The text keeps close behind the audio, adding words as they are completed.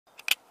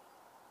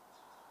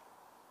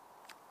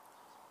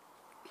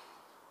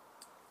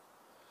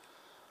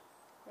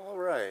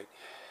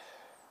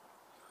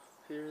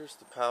Here's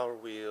the Power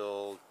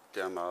Wheel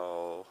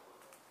demo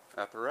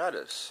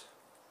apparatus.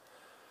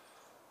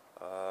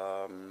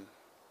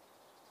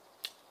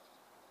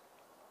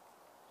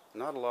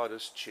 Not a lot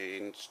has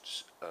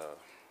changed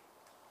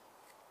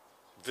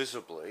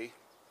visibly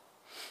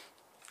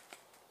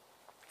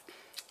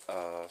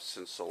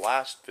since the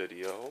last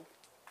video.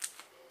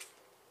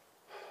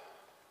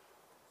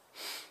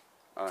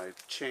 I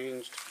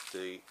changed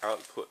the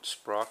output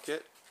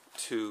sprocket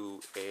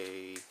to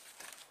a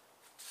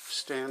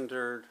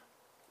standard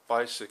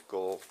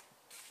bicycle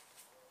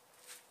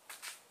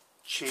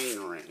chain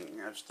ring,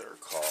 as they're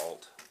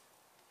called.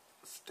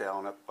 It's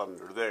down up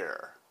under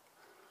there.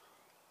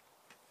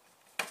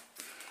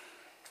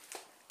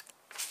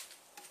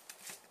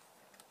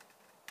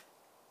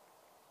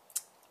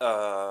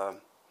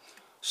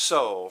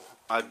 So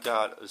I've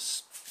got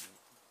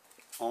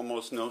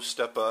almost no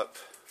step up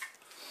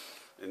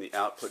in the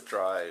output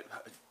drive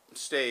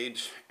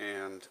stage,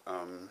 and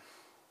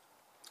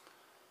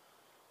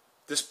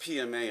this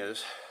PMA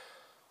is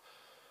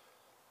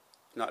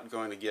not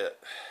going to get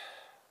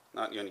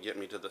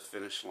me to the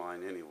finish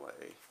line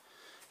anyway.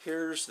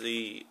 Here's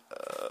the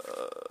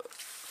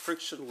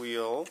friction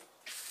wheel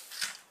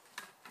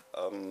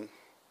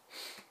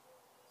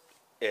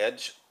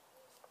edge.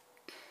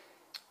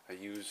 I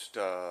used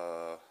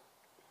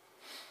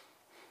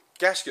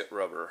gasket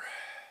rubber,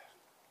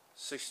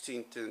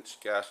 16th inch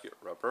gasket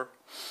rubber.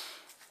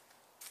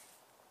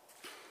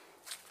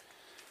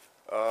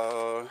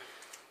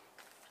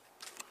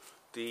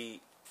 The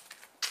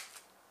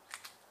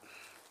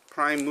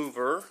prime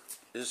mover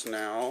is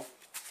now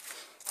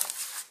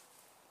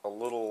a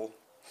little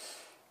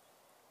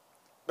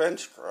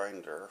bench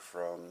grinder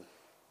from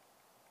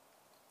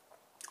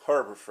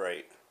Harbor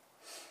Freight.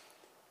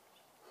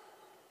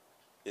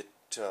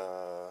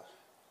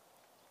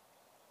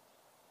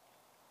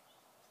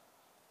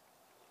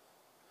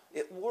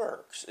 It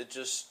works. It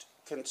just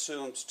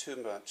consumes too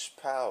much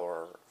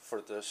power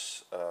for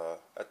this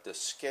at this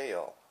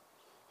scale.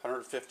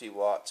 150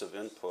 watts of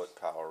input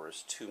power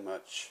is too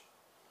much.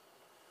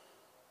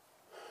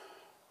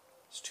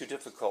 It's too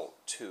difficult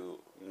to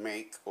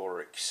make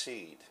or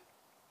exceed.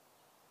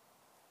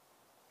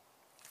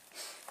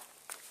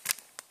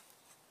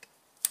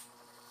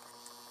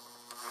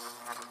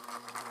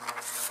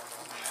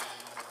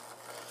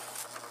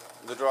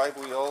 The drive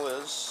wheel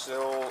is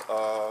still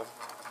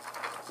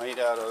made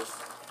out of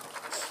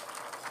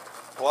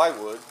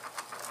plywood,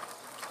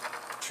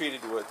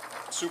 treated with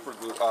super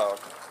glue,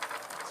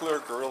 clear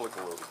Gorilla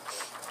Glue.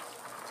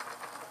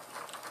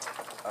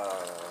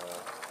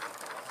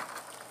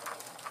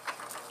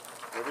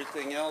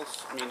 Everything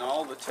else, I mean,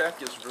 all the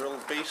tech is real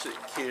basic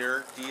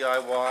here,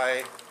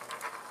 DIY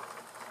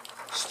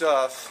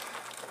stuff.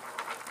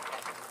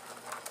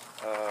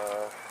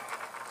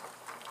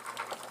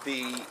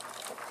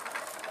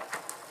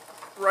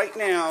 Right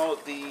now,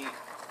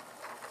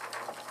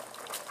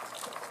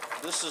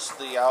 this is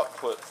the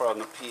output from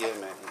the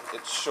PMA.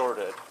 It's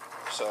shorted,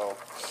 so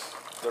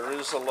there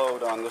is a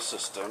load on the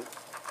system.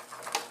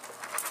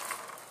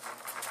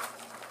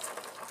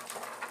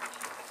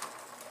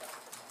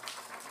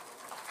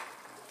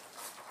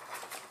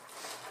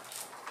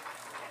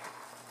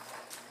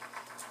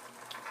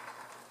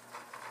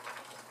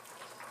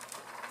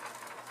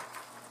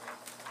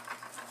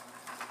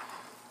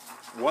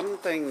 One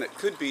thing that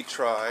could be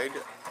tried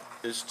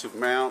is to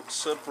mount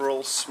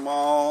several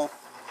small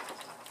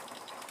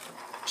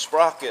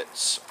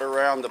sprockets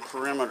around the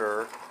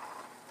perimeter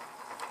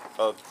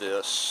of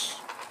this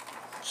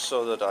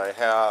so that I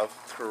have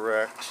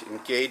correct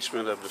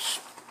engagement of the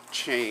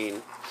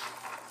chain,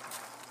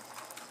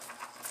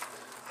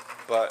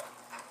 but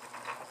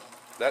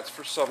that's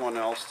for someone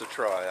else to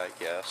try, I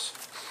guess.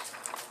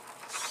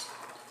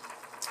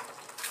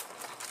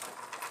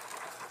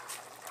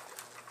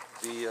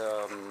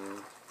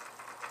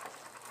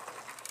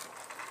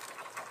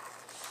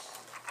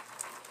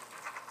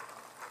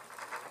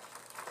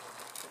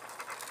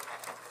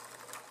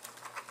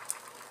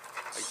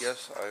 I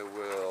guess I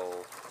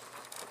will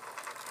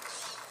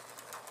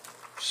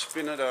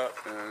spin it up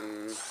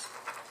and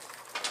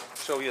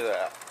show you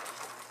that.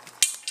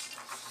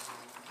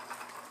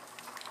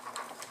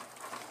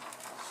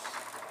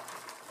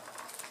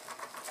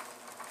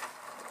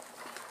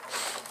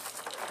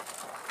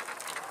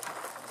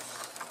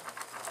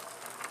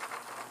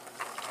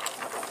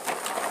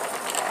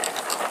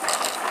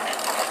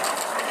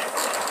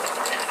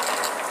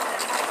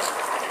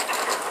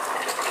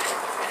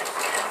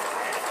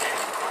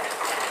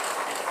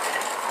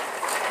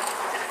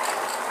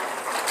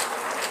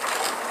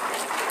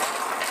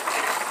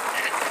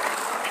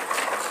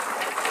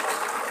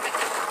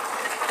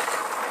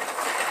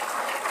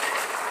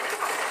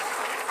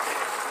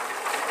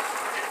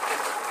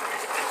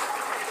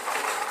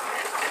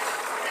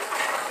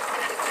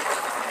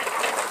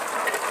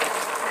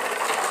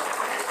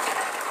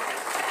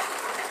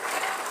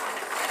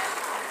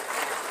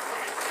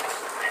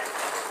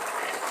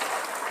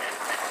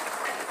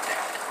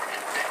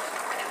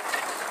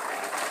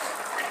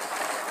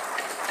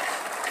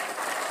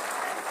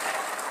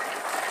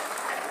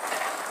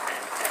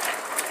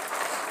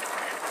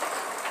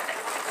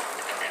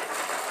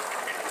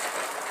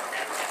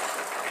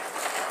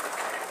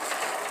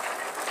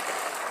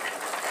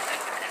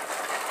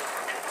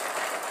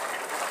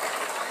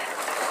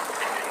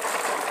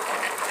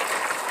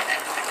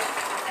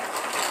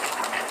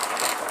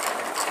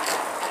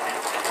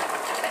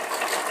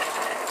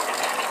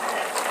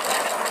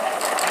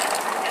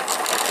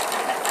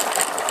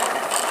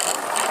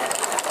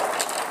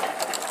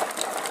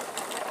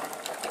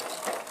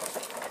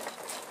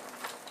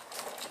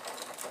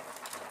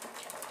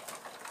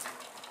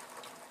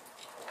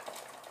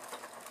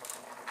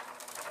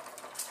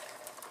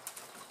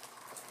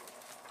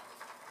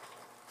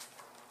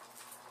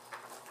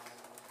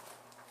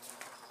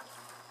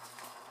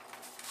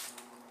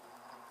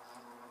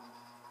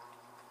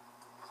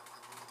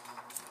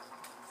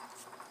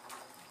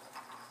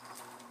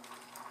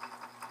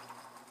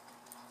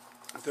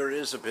 there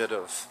is a bit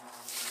of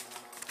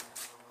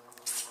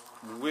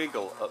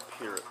wiggle up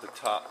here at the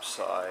top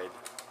side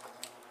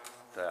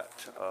that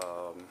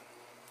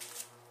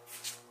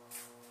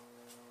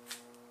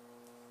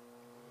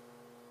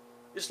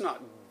is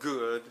not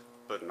good,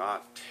 but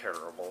not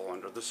terrible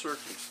under the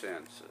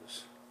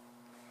circumstances.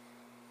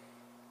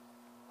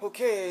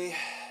 Okay,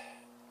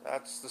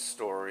 that's the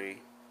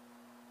story.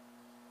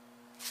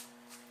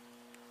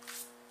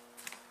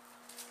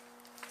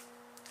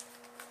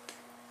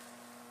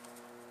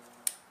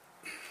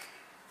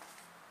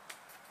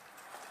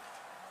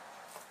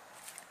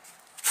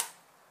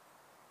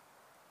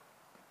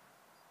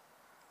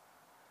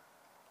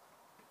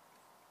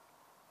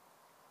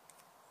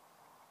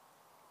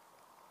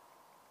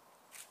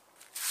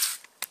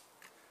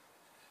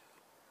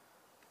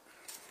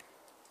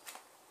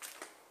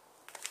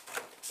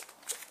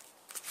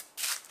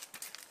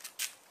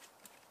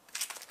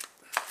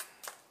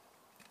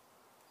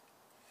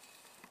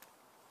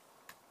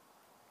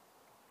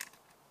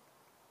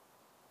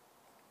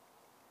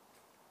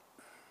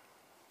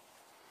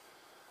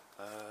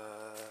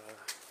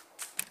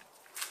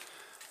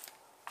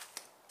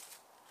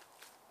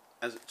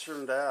 As it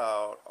turned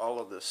out, all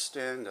of this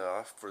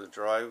standoff for the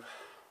drive,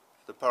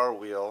 the power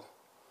wheel,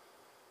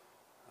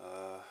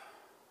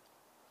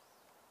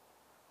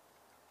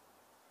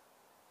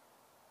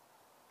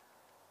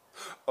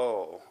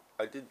 oh,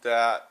 I did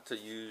that to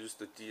use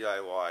the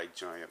DIY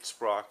giant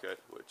sprocket,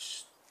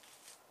 which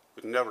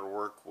would never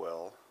work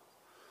well.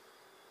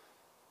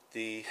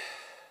 The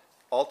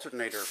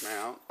alternator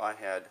mount, I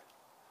had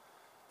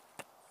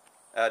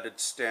added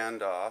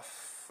standoff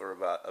for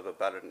about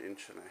 1.5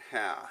 inches.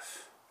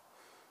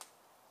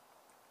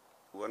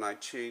 When I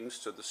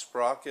changed to the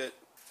sprocket,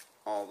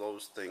 all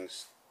those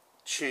things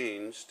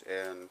changed,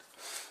 and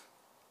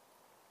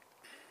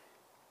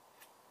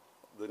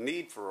the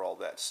need for all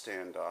that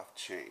standoff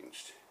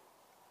changed.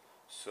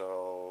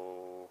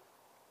 So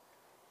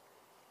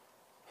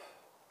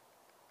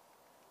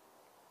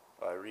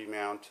I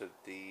remounted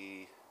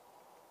the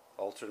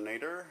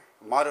alternator,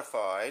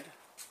 modified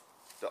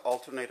the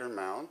alternator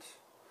mount,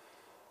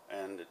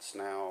 and it's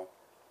now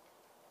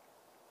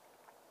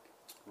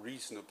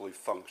reasonably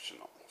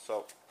functional.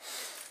 So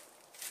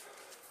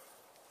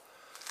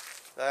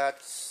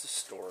that's the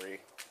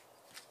story.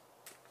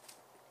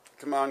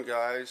 Come on,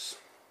 guys.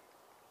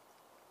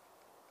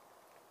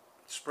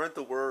 Spread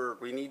the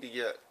word. We need to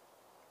get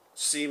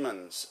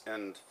Siemens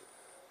and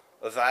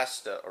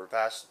Avasta or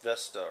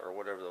Vesta or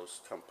whatever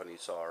those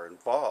companies are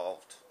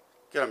involved.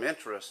 Get them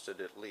interested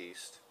at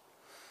least.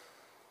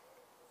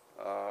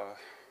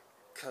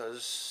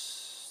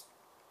 Because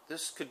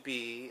this could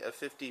be a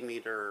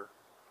 50-meter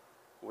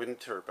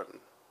wind turbine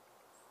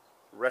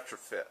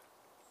retrofit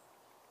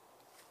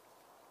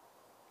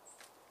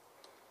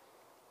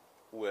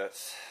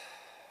with,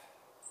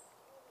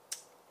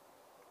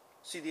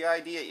 see, the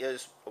idea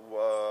is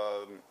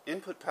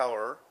input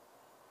power,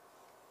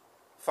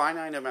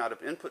 finite amount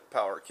of input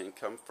power can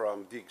come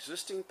from the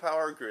existing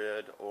power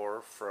grid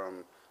or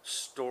from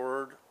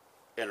stored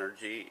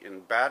energy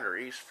in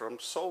batteries from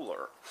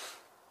solar.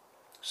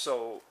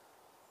 So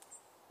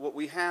what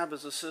we have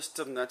is a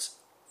system that's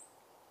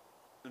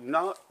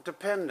not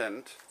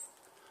dependent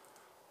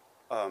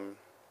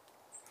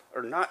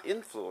or not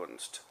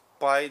influenced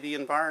by the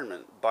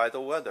environment, by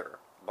the weather,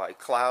 by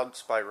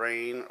clouds, by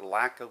rain,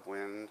 lack of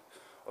wind,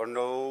 or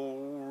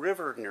no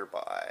river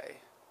nearby.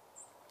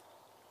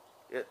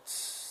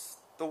 It's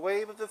the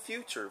wave of the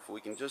future if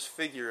we can just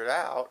figure it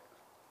out.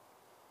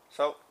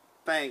 So,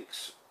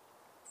 thanks.